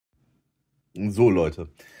So, Leute,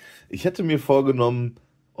 ich hätte mir vorgenommen,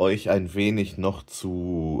 euch ein wenig noch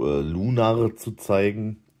zu Lunar zu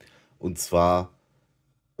zeigen. Und zwar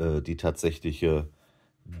die tatsächliche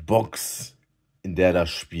Box, in der das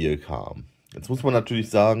Spiel kam. Jetzt muss man natürlich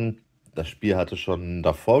sagen, das Spiel hatte schon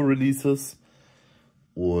davor Releases.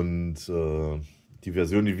 Und die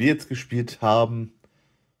Version, die wir jetzt gespielt haben,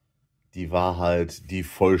 die war halt die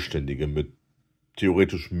vollständige mit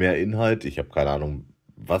theoretisch mehr Inhalt. Ich habe keine Ahnung,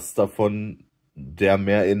 was davon der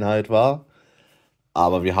Mehrinhalt war.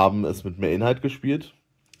 Aber wir haben es mit mehr Inhalt gespielt.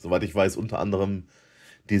 Soweit ich weiß, unter anderem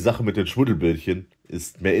die Sache mit den Schmuddelbildchen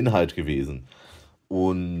ist mehr Inhalt gewesen.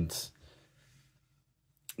 Und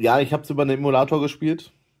ja, ich habe es über einen Emulator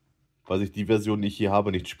gespielt, weil sich die Version, die ich hier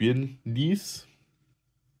habe, nicht spielen ließ.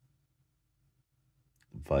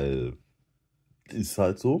 Weil ist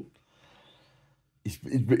halt so. Ich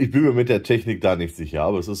bin mir mit der Technik da nicht sicher,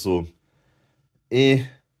 aber es ist so, eh.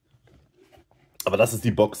 Aber das ist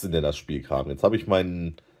die Box, in der das Spiel kam. Jetzt habe ich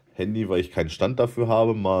mein Handy, weil ich keinen Stand dafür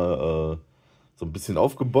habe, mal so ein bisschen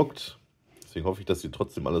aufgebockt. Deswegen hoffe ich, dass ihr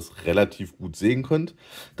trotzdem alles relativ gut sehen könnt.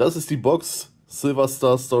 Das ist die Box, Silver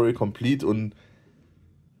Star Story Complete, und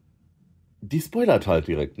die spoilert halt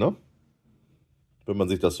direkt, ne? Wenn man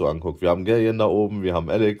sich das so anguckt. Wir haben Galien da oben, wir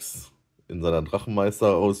haben Alex in seiner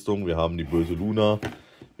Drachenmeister-Ausrüstung, wir haben die böse Luna,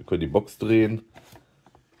 wir können die Box drehen.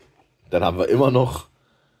 Dann haben wir immer noch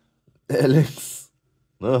Alex,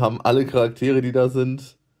 ne? Haben alle Charaktere, die da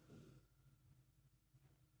sind.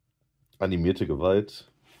 Animierte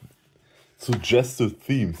Gewalt. Suggestive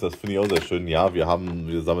Themes, das finde ich auch sehr schön. Ja, wir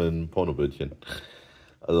sammeln Pornobildchen.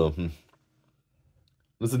 Also,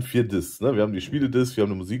 das sind 4 Discs, ne? Wir haben die Spiele-Disc, wir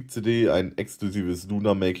haben eine Musik-CD, ein exklusives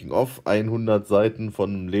Lunar Making-of, 100 Seiten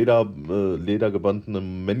von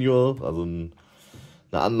ledergebandenem Manual, also eine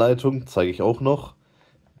Anleitung, zeige ich auch noch.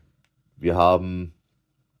 Wir haben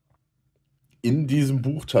in diesem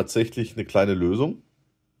Buch tatsächlich eine kleine Lösung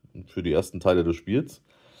für die ersten Teile des Spiels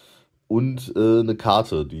und eine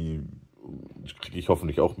Karte, die kriege ich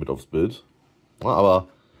hoffentlich auch mit aufs Bild. Ja, aber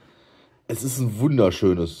es ist ein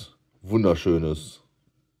wunderschönes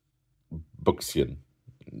Büchschen.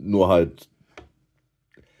 Nur halt,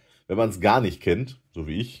 wenn man es gar nicht kennt, so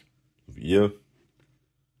wie ich, so wie ihr,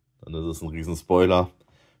 dann ist es ein Riesenspoiler.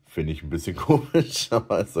 Finde ich ein bisschen komisch,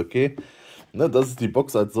 aber ist okay. Ne, das ist die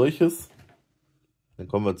Box als solches. Dann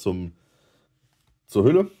kommen wir zur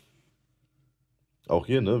Hülle. Auch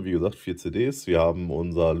hier, ne, wie gesagt, 4 CDs. Wir haben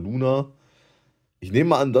unser Luna. Ich nehme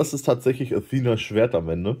mal an, das ist tatsächlich Athenas Schwert am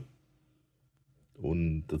Ende.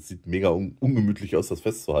 Und das sieht mega ungemütlich aus, das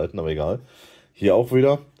festzuhalten, aber egal. Hier auch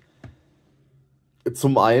wieder.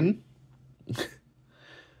 Zum einen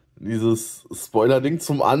dieses Spoiler-Ding.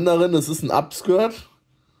 Zum anderen, es ist ein Upskirt,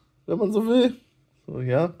 wenn man so will. So,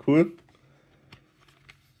 ja, cool.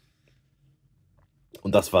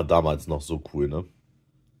 Und das war damals noch so cool, ne?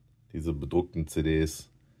 Diese bedruckten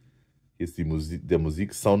CDs. Hier ist der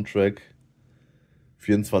Musik-Soundtrack.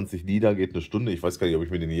 24 Lieder, geht eine Stunde. Ich weiß gar nicht, ob ich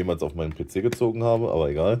mir den jemals auf meinen PC gezogen habe, aber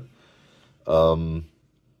egal.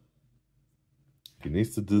 Die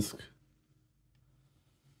nächste Disc.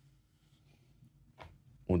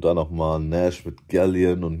 Und dann nochmal Nash mit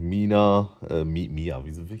Galleon und Mina. Mia,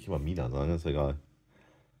 wieso will ich immer Mina sagen? Ist egal.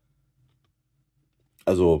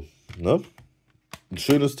 Also, ne? Ein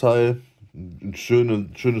schönes Teil. Ein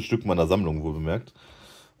schönes Stück meiner Sammlung, wohl bemerkt.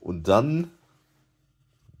 Und dann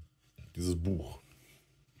dieses Buch.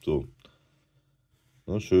 So.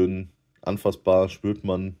 Ne, schön anfassbar, spürt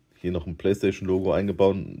man. Hier noch ein PlayStation-Logo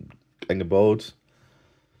eingebaut.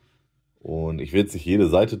 Und ich will jetzt nicht jede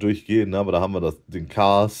Seite durchgehen, ne, aber da haben wir den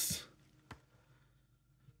Cast.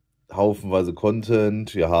 Haufenweise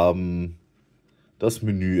Content. Wir haben das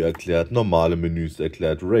Menü erklärt, normale Menüs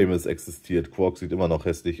erklärt. Ramus existiert. Quark sieht immer noch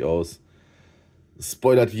hässlich aus.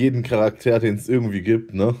 Spoilert jeden Charakter, den es irgendwie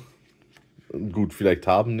gibt, ne? Gut, vielleicht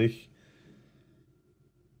haben nicht.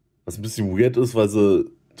 Was ein bisschen weird ist, weil sie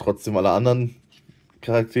trotzdem alle anderen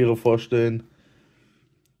Charaktere vorstellen.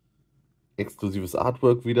 Exklusives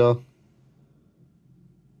Artwork wieder.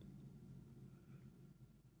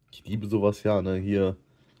 Ich liebe sowas ja, ne? Hier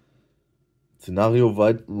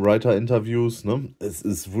Szenario-Writer-Interviews, ne? Es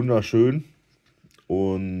ist wunderschön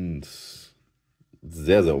und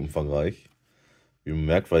sehr, sehr umfangreich. Wie man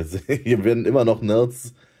merkt, weil hier werden immer noch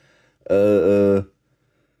Nerds äh, äh,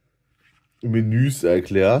 Menüs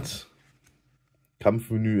erklärt.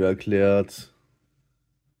 Kampfmenü erklärt.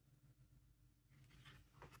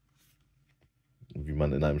 Wie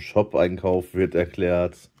man in einem Shop einkauft, wird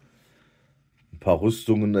erklärt. Ein paar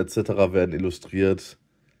Rüstungen etc. werden illustriert.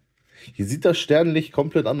 Hier sieht das Sternlicht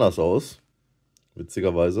komplett anders aus.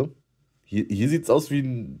 Witzigerweise. Hier sieht es aus wie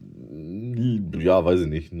ja, weiß ich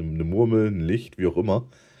nicht, eine Murmel, ein Licht, wie auch immer.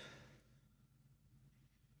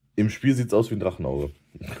 Im Spiel sieht es aus wie ein Drachenauge.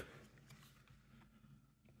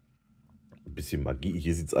 Ein bisschen Magie.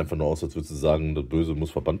 Hier sieht es einfach nur aus, als würdest du sagen, das Böse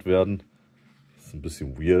muss verbannt werden. Das ist ein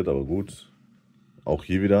bisschen weird, aber gut. Auch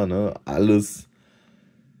hier wieder, ne? Alles.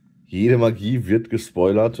 Jede Magie wird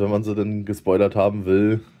gespoilert, wenn man sie denn gespoilert haben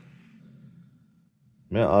will.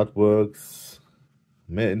 Mehr Artworks,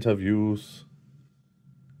 mehr Interviews.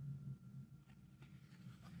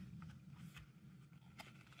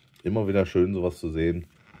 Immer wieder schön, sowas zu sehen.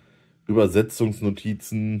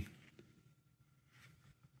 Übersetzungsnotizen.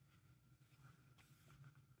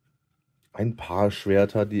 Ein paar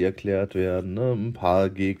Schwerter, die erklärt werden. Ne? Ein paar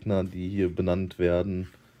Gegner, die hier benannt werden.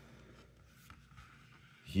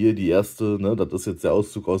 Hier die erste, ne? Das ist jetzt der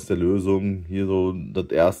Auszug aus der Lösung. Hier so das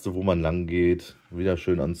erste, wo man lang geht. Wieder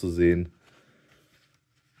schön anzusehen.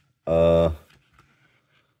 Das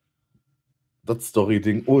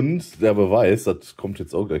Story-Ding und der Beweis, das kommt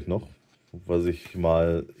jetzt auch gleich noch, was ich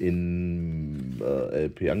mal in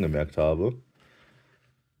LP angemerkt habe.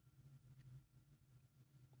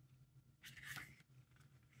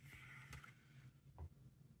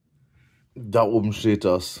 Da oben steht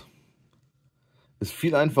das. Ist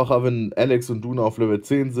viel einfacher, wenn Alex und Duna auf Level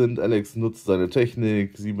 10 sind. Alex nutzt seine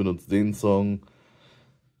Technik, sie benutzt den Song.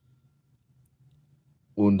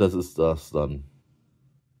 Und das ist das dann.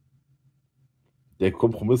 Der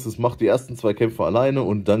Kompromiss ist, macht die ersten 2 Kämpfe alleine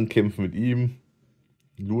und dann kämpfen mit ihm.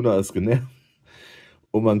 Luna ist genervt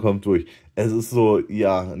und man kommt durch. Es ist so,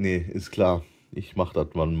 ja, nee, ist klar. Ich mach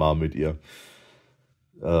das mal mit ihr.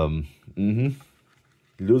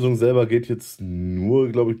 Die Lösung selber geht jetzt nur,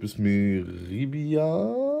 glaube ich, bis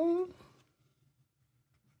Meribia.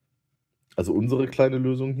 Also unsere kleine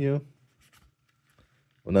Lösung hier.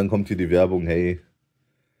 Und dann kommt hier die Werbung, hey,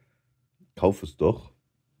 kauf es doch.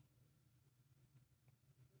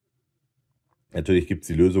 Natürlich gibt es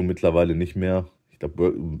die Lösung mittlerweile nicht mehr. Ich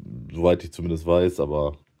glaube, soweit ich zumindest weiß,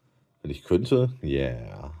 aber wenn ich könnte,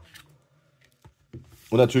 yeah.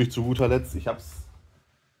 Und natürlich zu guter Letzt, ich habe es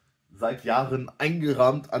seit Jahren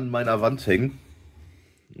eingerahmt an meiner Wand hängen.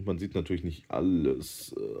 Und man sieht natürlich nicht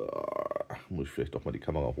alles. Muss ich vielleicht doch mal die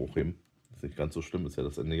Kamera hochheben. Ist nicht ganz so schlimm, ist ja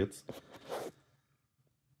das Ende jetzt.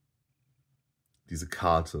 Diese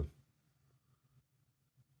Karte.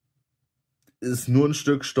 Ist nur ein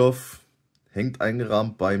Stück Stoff. Hängt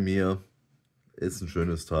eingerahmt bei mir. Ist ein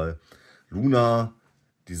schönes Teil. Lunar,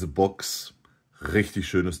 diese Box. Richtig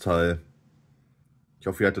schönes Teil. Ich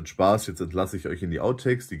hoffe, ihr hattet Spaß. Jetzt entlasse ich euch in die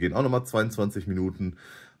Outtakes. Die gehen auch nochmal 22 Minuten.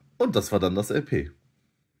 Und das war dann das LP.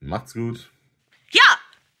 Macht's gut. Ja!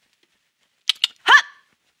 Ha!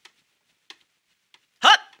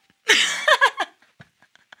 Ha!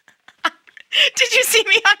 Did you see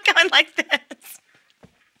me? I'm going like this.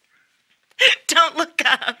 Don't look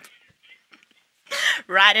up.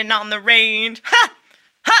 Riding on the range. Ha!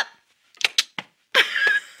 Ha!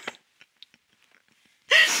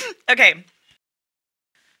 Okay.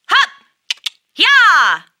 Ha!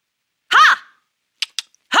 Yeah! Ha!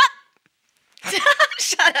 Ha!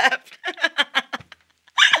 Shut up.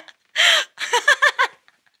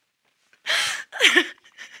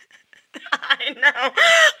 I know.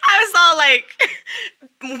 I was all like,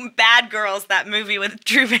 Bad Girls, that movie with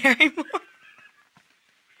Drew Barrymore.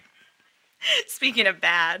 Speaking of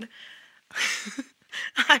bad,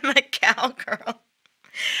 I'm a cowgirl.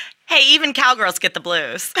 Hey, even cowgirls get the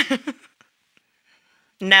blues.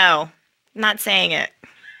 No, not saying it.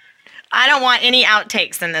 I don't want any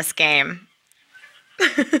outtakes in this game.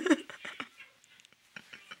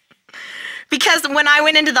 Because when I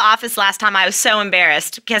went into the office last time, I was so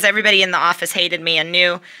embarrassed because everybody in the office hated me and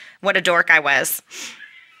knew what a dork I was.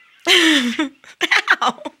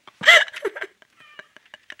 Ow.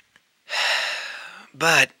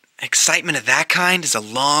 But excitement of that kind is a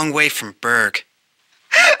long way from Berg.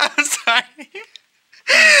 I'm sorry.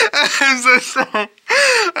 I'm so sorry.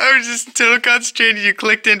 I was just total concentrated. You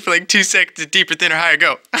clicked in for like 2 seconds. Deeper, thinner, higher,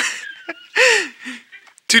 go.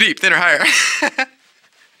 Too deep, thinner, higher.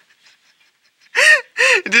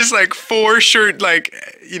 Just like 4 short, like,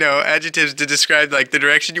 you know, adjectives to describe like the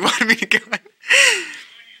direction you wanted me to go in.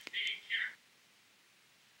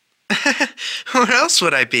 What else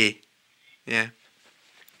would I be? Yeah.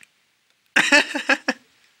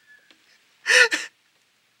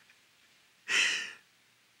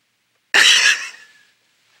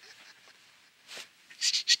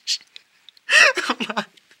 Hold on.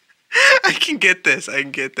 I can get this. I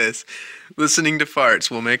can get this. Listening to farts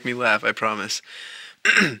will make me laugh, I promise.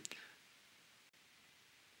 Am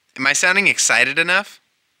I sounding excited enough?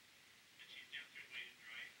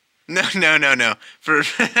 No. For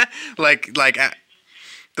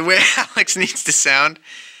the way Alex needs to sound.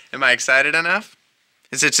 Am I excited enough?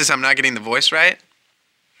 Is it just I'm not getting the voice right?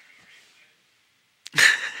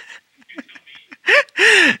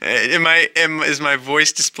 Is my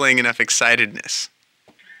voice displaying enough excitedness?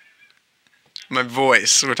 My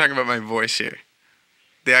voice. We're talking about my voice here.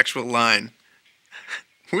 The actual line.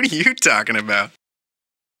 What are you talking about?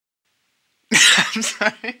 I'm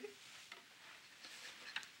sorry.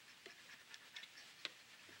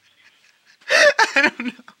 I don't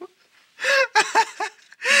know.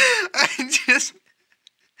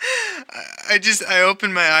 I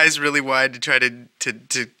opened my eyes really wide to try to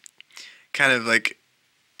kind of like,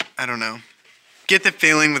 I don't know, get the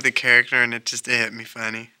feeling with the character, and it hit me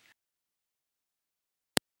funny.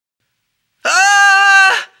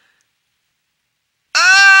 Ah!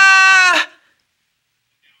 Ah!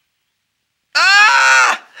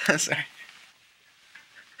 Ah! I'm sorry.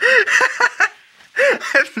 I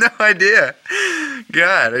have no idea.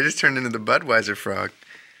 God, I just turned into the Budweiser frog.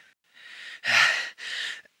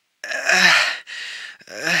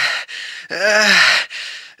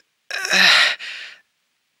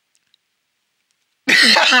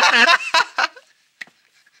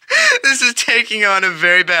 This is taking on a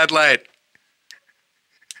very bad light.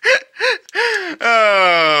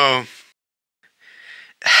 Oh.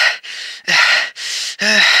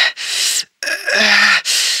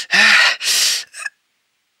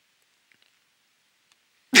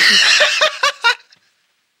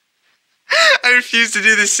 I refuse to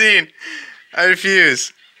do this scene. I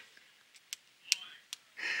refuse.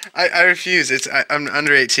 I refuse. I'm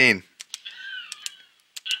under 18.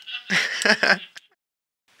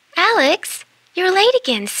 Alex, you're late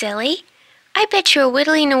again, silly. I bet you were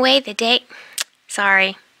whittling away the day.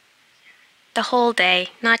 Sorry. The whole day,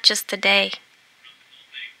 not just the day.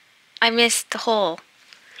 I missed the whole.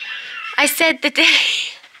 I said the day.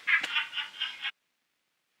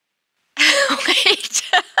 Wait.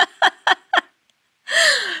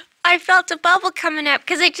 I felt a bubble coming up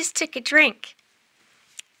because I just took a drink.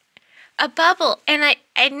 A bubble, and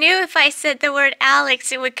I knew if I said the word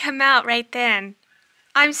Alex, it would come out right then.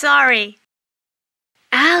 I'm sorry.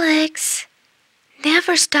 Alex,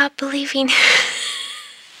 never stop believing.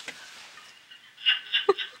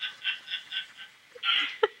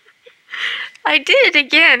 I did it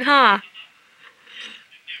again, huh?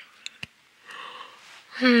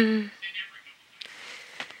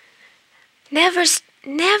 Never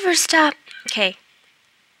stop. Okay.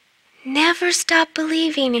 Never stop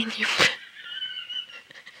believing in you.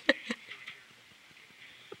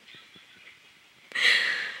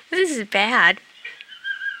 This is bad.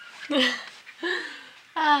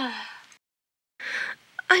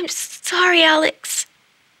 I'm sorry, Alex.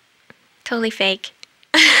 Totally fake.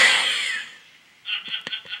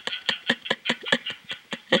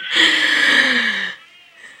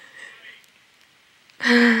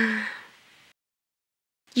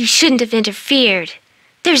 You shouldn't have interfered.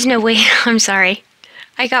 There's no way. I'm sorry.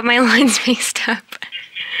 I got my lines mixed up.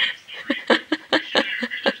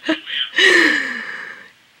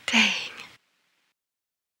 Dang.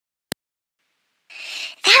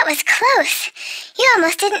 That was close. You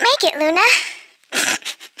almost didn't make it, Luna.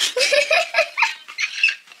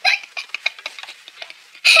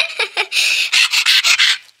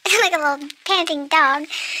 Like a little panting dog.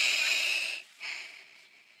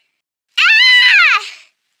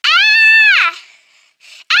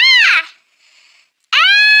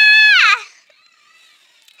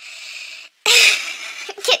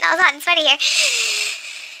 Getting all hot and sweaty here.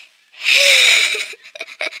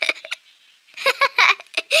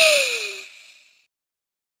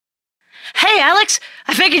 Hey, Alex,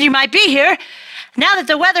 I figured you might be here. Now that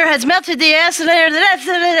the weather has melted the ice,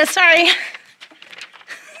 sorry.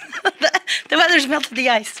 The weather's melted the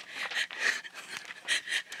ice.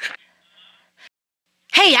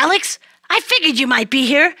 Hey, Alex, I figured you might be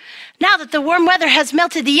here. Now that the warm weather has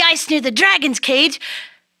melted the ice near the dragon's cage.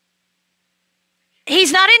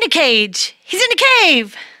 He's not in a cage. He's in a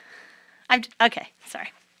cave. Okay,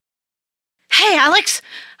 sorry. Hey, Alex,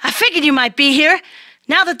 I figured you might be here.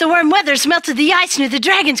 Now that the warm weather's melted the ice near the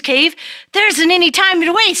dragon's cave, there isn't any time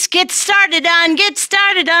to waste. Get started on,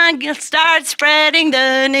 start spreading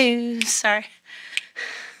the news. Sorry.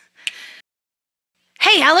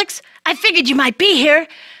 Hey, Alex, I figured you might be here.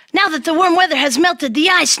 Now that the warm weather has melted the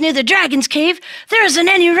ice near the dragon's cave, there isn't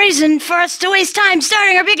any reason for us to waste time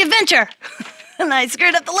starting our big adventure. And I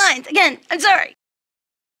screwed up the lines again. I'm sorry.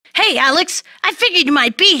 Hey, Alex, I figured you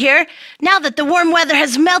might be here. Now that the warm weather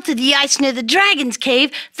has melted the ice near the dragon's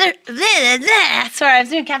cave, Sorry, I was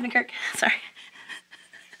doing Captain Kirk. Sorry.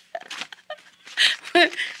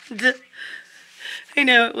 I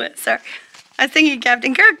know it was. Sorry. I was thinking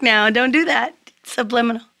Captain Kirk now. Don't do that.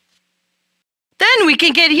 Subliminal. Then we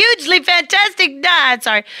can get hugely fantastic.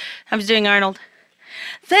 Sorry. I was doing Arnold.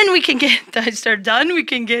 Then we can get. I started. Then we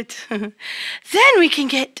can get. Then we can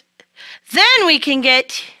get. Then we can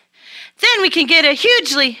get. Then we can get a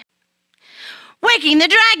hugely. Waking the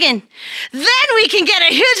dragon. Then we can get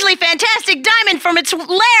a hugely fantastic diamond from its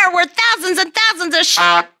lair worth thousands and thousands of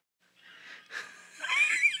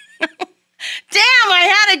Damn, I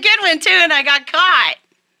had a good one too and I got caught.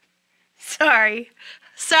 Sorry.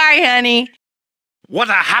 Sorry, honey. What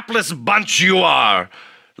a hapless bunch you are.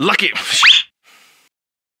 Lucky.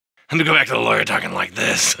 I'm gonna go back to the lawyer talking like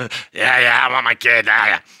this. Yeah, I want my kid.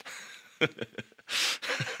 Yeah.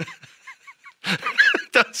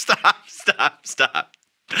 Don't stop.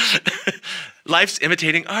 Life's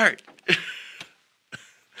imitating art.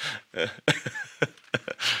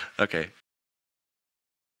 Okay.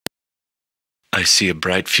 I see a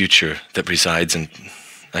bright future that resides in...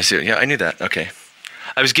 Yeah, I knew that. Okay.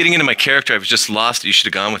 I was getting into my character. I was just lost. You should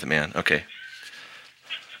have gone with it, man. Okay.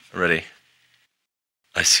 Ready?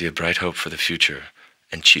 I see a bright hope for the future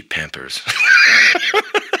and cheap Pampers.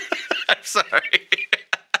 I'm sorry.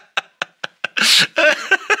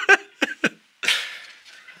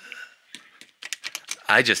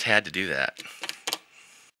 I just had to do that.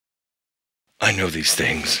 I know these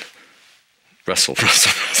things. Russell.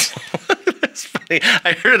 That's funny.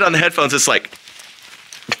 I heard it on the headphones. It's like...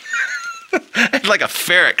 it's like a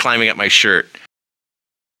ferret climbing up my shirt.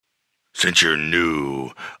 Since you're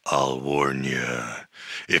new, I'll warn you.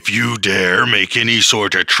 If you dare make any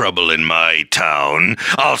sort of trouble in my town,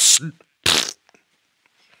 I'll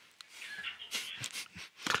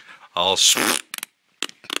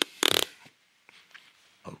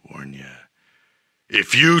warn you.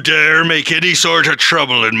 If you dare make any sort of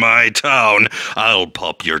trouble in my town, I'll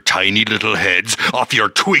pop your tiny little heads off your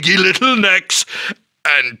twiggy little necks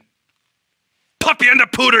and pop you into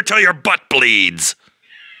pooter till your butt bleeds.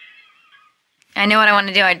 I know what I want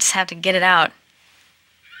to do. I just have to get it out.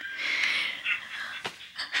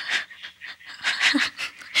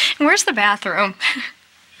 Where's the bathroom?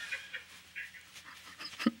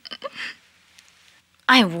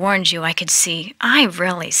 I warned you I could see. I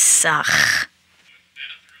really suck.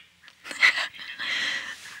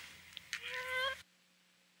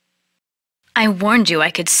 I warned you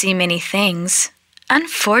I could see many things.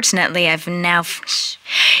 Unfortunately, I've now...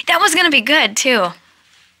 That was gonna be good, too.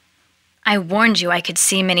 I warned you I could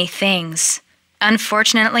see many things.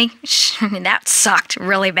 Unfortunately, that sucked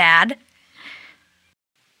really bad.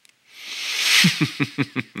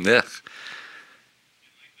 Ugh.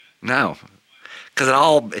 No.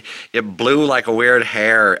 Because it blew like a weird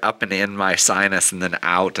hair up and in my sinus and then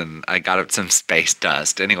out, and I got up some space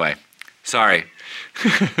dust. Anyway, sorry.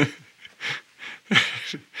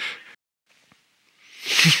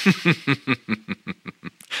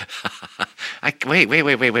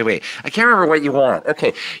 Wait. I can't remember what you want.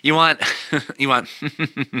 Okay, you want...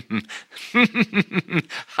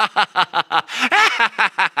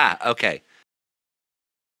 Okay.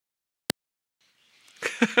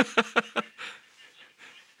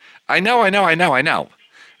 I know.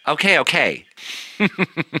 Okay.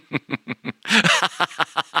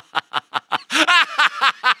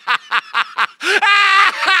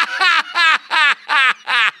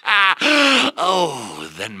 Oh,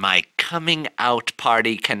 then my coming out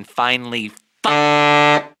party can finally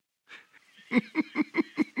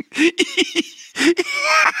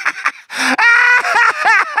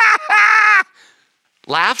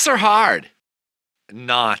Laughs are hard.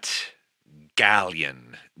 Not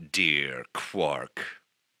galleon, dear Quark.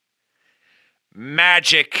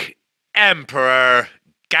 Magic Emperor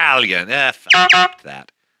Galleon.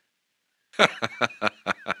 That.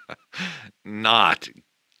 Not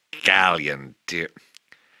galleon, dear.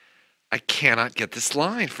 I cannot get this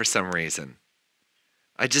line for some reason.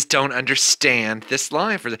 I just don't understand this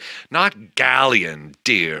line for not galleon,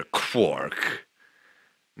 dear Quark.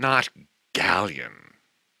 Not galleon,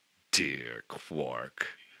 dear Quark.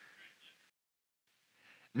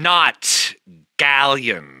 Not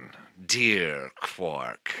galleon, dear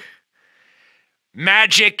Quark.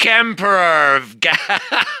 Magic Emperor of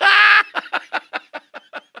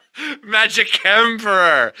Magic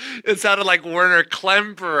Emperor. It sounded like Werner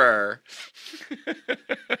Klemperer.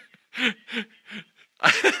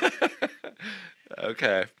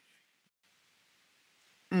 Okay.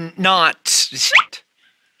 Not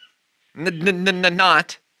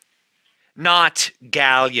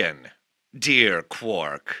galleon, dear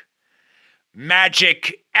Quark.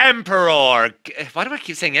 Magic Emperor. Why do I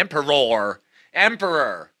keep saying Emperor?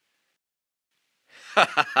 Emperor.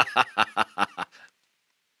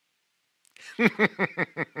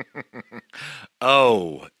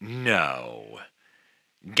 Oh, no.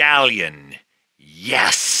 Galleon,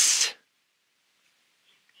 yes.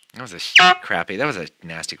 That was that was a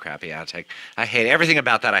nasty, crappy outtake. I hate everything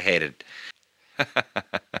about that. I hated.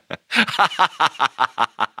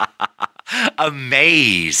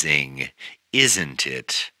 Amazing, isn't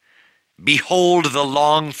it? Behold the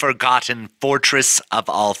long-forgotten fortress of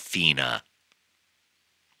Althena.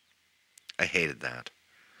 I hated that.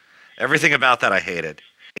 Everything about that I hated.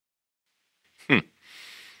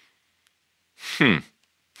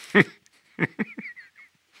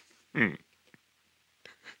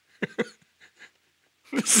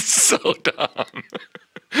 This is so dumb.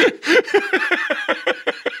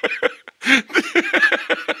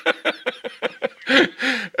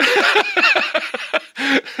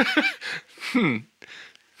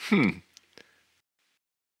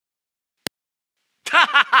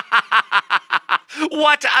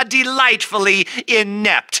 What a delightfully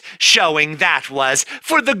inept showing that was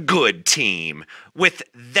for the good team. With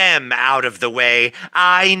them out of the way,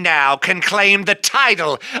 I now can claim the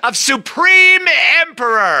title of Supreme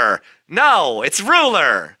Emperor. No, it's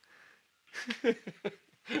ruler.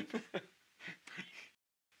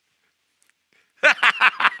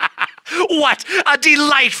 What a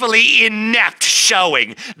delightfully inept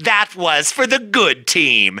showing that was for the good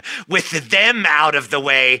team. With them out of the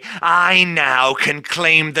way, I now can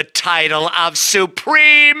claim the title of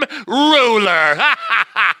Supreme Ruler.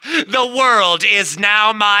 The world is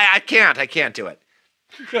now my... I can't do it.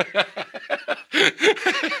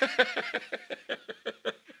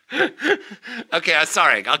 Okay, I'm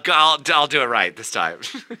sorry. I'll do it right this time.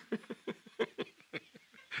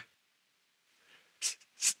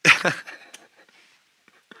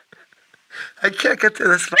 I can't get through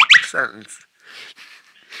this sentence.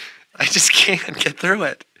 I just can't get through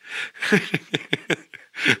it.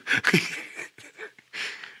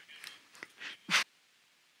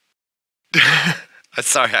 I'm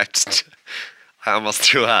sorry, I almost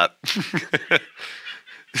threw up.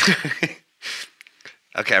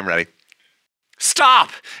 Okay, I'm ready.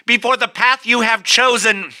 Stop! Before the path you have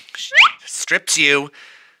chosen strips you.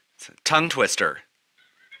 It's a tongue twister.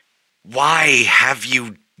 Why have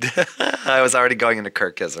you... I was already going into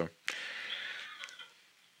Kirkism.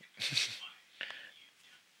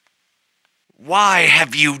 Why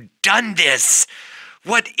have you done this?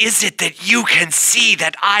 What is it that you can see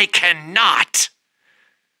that I cannot?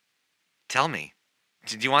 Tell me.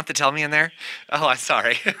 Did you want the tell me in there? Oh, I'm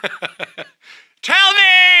sorry. Tell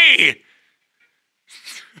me!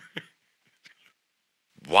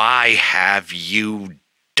 Why have you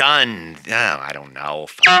done... Oh, I don't know.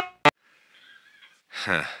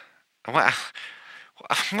 Huh.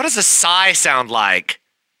 What does a sigh sound like?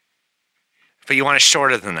 But you want it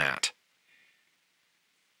shorter than that.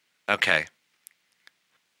 Okay.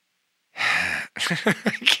 I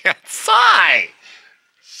can't sigh.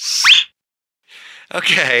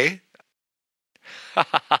 Okay.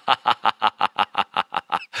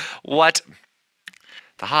 What?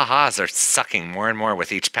 The ha-has are sucking more and more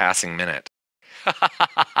with each passing minute.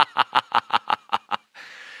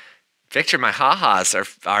 Victor, my ha-has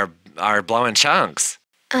are blowing chunks.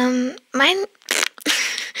 Mine...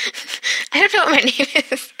 I don't know what my name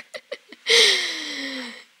is.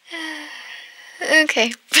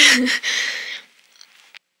 Okay.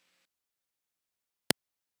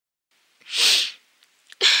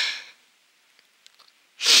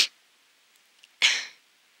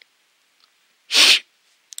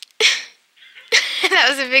 That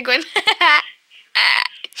was a big one.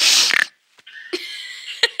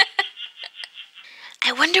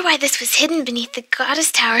 I wonder why this was hidden beneath the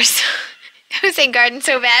goddess towers. I was saying garden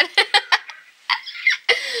so bad.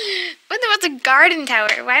 What's a garden tower?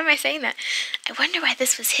 Why am I saying that? I wonder why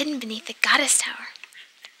this was hidden beneath the goddess tower.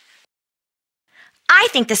 I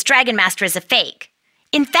think this Dragon Master is a fake.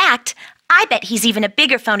 In fact, I bet he's even a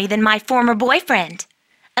bigger phony than my former boyfriend.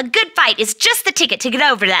 A good fight is just the ticket to get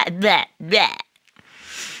over that bleh.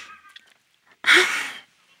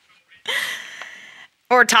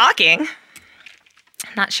 Or talking.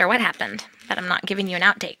 Not sure what happened, but I'm not giving you an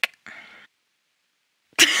outtake.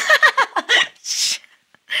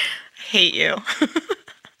 Hate you.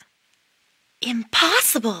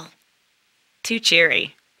 Impossible. Too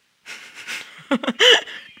cheery.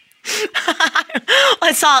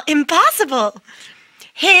 I saw impossible.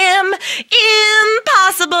 Him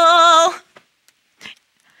impossible.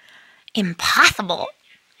 Impossible.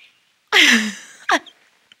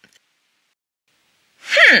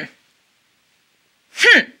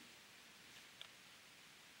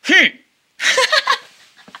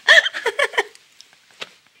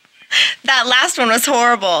 last one was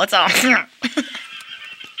horrible. It's all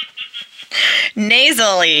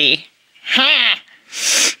nasally.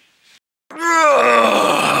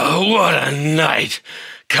 What a night.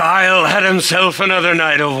 Kyle had himself another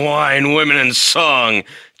night of wine, women, and song.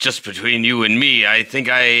 Just between you and me, I think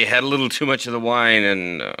I had a little too much of the wine,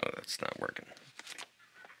 and that's not working.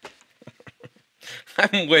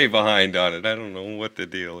 I'm way behind on it. I don't know what the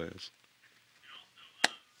deal is.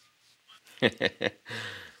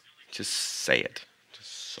 Just say it.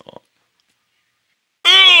 Just song.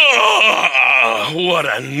 What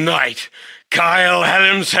a night. Kyle had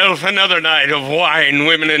himself another night of wine,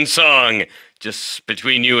 women, and song. Just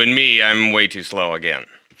between you and me, I'm way too slow again.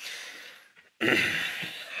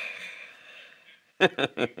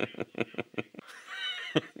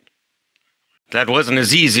 That wasn't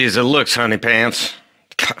as easy as it looks, honey pants.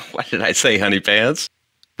 Why did I say honey pants?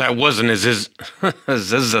 That wasn't as it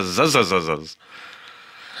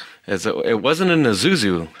wasn't an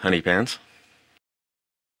Azuzu, honey pants.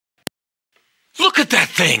 Look at that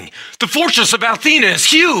thing! The fortress of Athena is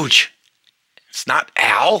huge! It's not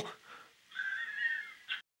Al.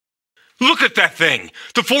 Look at that thing!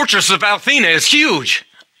 The fortress of Athena is huge!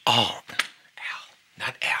 Oh, Al.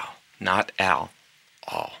 Not Al. Not Al.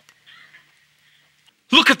 Oh.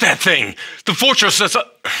 Look at that thing! The fortress is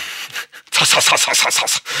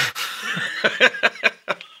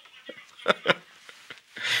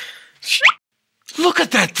Look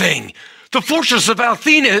at that thing! The fortress of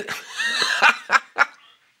Athena...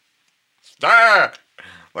 There!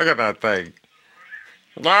 Look at that thing.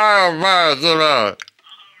 I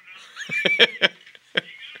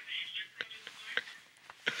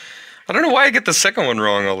don't know why I get the second one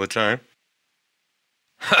wrong all the time.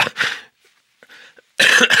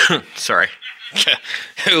 Sorry.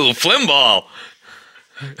 Ooh, flimball.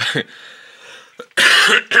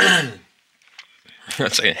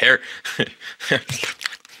 That's a hair.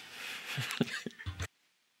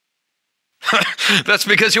 That's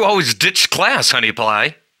because you always ditch class, honey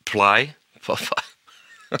pie. That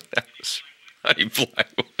was honey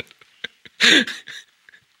plywood.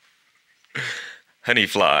 Honey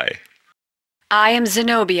fly. I am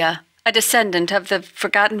Zenobia, a descendant of the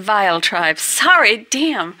forgotten Vile tribe. Sorry,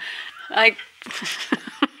 damn. I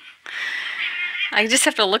just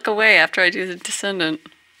have to look away after I do the descendant.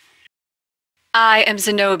 I am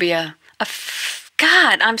Zenobia.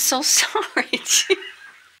 God, I'm so sorry.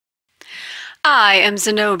 I am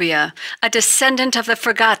Zenobia, a descendant of the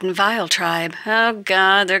forgotten Vile tribe. Oh,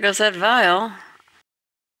 God, there goes that Vile.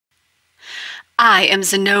 I am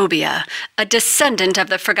Zenobia, a descendant of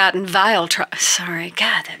the forgotten Vile tribe. Sorry,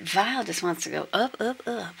 God, that Vile just wants to go up, up,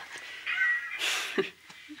 up.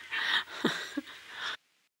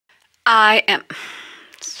 I am...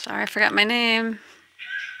 Sorry, I forgot my name.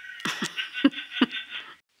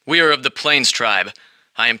 We are of the Plains tribe.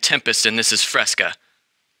 I am Tempest, and this is Fresca.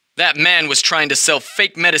 That man was trying to sell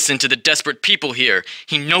fake medicine to the desperate people here.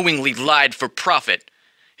 He knowingly lied for profit.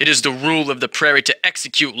 It is the rule of the prairie to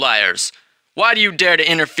execute liars. Why do you dare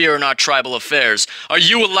to interfere in our tribal affairs? Are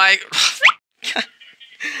you a liar?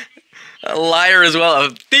 A liar as well, a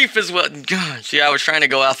thief as well. Gosh, yeah, I was trying to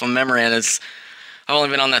go off of memory, and I've only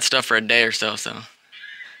been on that stuff for a day or so,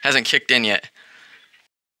 hasn't kicked in yet.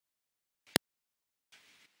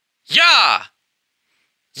 Yeah!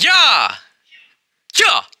 Yeah!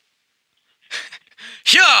 Yeah!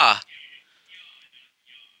 Yeah!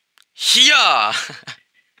 Yeah!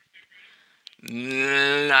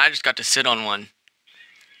 I just got to sit on one.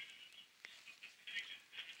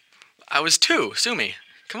 I was 2, sue me.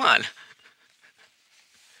 Come on.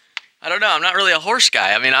 I don't know, I'm not really a horse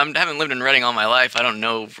guy. I mean, I haven't lived in Reading all my life. I don't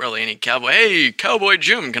know really any cowboy. Hey, Cowboy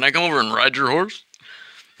Jim, can I come over and ride your horse?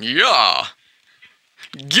 Yeah!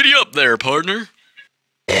 Giddy up there, partner.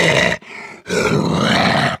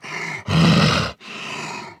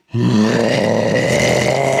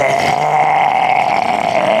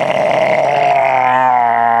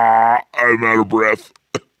 I'm out of breath.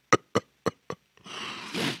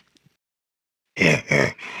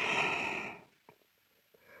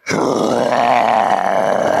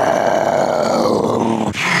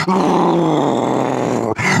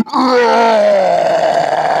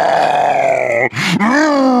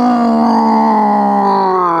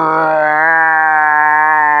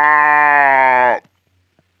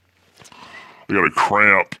 I got a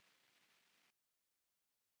cramp.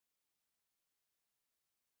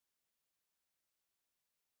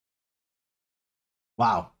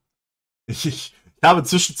 Wow. Ich habe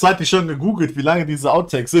zwischenzeitlich schon gegoogelt, wie lange diese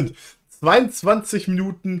Outtakes sind. 22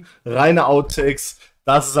 Minuten reine Outtakes.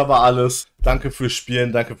 Das ist aber alles. Danke fürs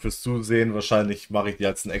Spielen, danke fürs Zusehen. Wahrscheinlich mache ich die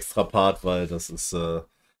als einen extra Part, weil das ist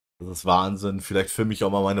Das ist Wahnsinn. Vielleicht filme ich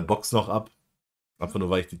auch mal meine Box noch ab. Einfach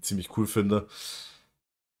nur, weil ich die ziemlich cool finde.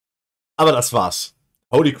 Aber das war's.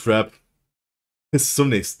 Holy crap. Bis zum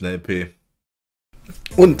nächsten LP.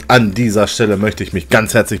 Und an dieser Stelle möchte ich mich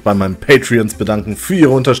ganz herzlich bei meinen Patreons bedanken für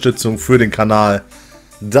ihre Unterstützung für den Kanal.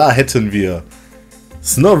 Da hätten wir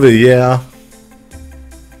Snovillier,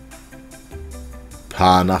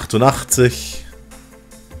 Pan88,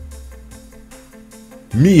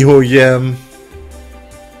 Mihoyam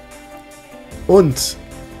und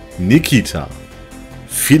Nikita.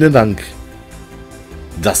 Vielen Dank,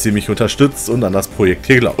 dass ihr mich unterstützt und an das Projekt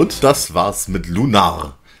hier glaubt. Und das war's mit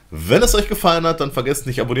Lunar. Wenn es euch gefallen hat, dann vergesst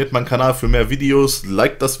nicht, abonniert meinen Kanal für mehr Videos,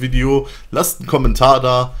 liked das Video, lasst einen Kommentar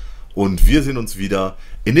da und wir sehen uns wieder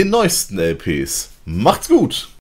in den neuesten LPs. Macht's gut!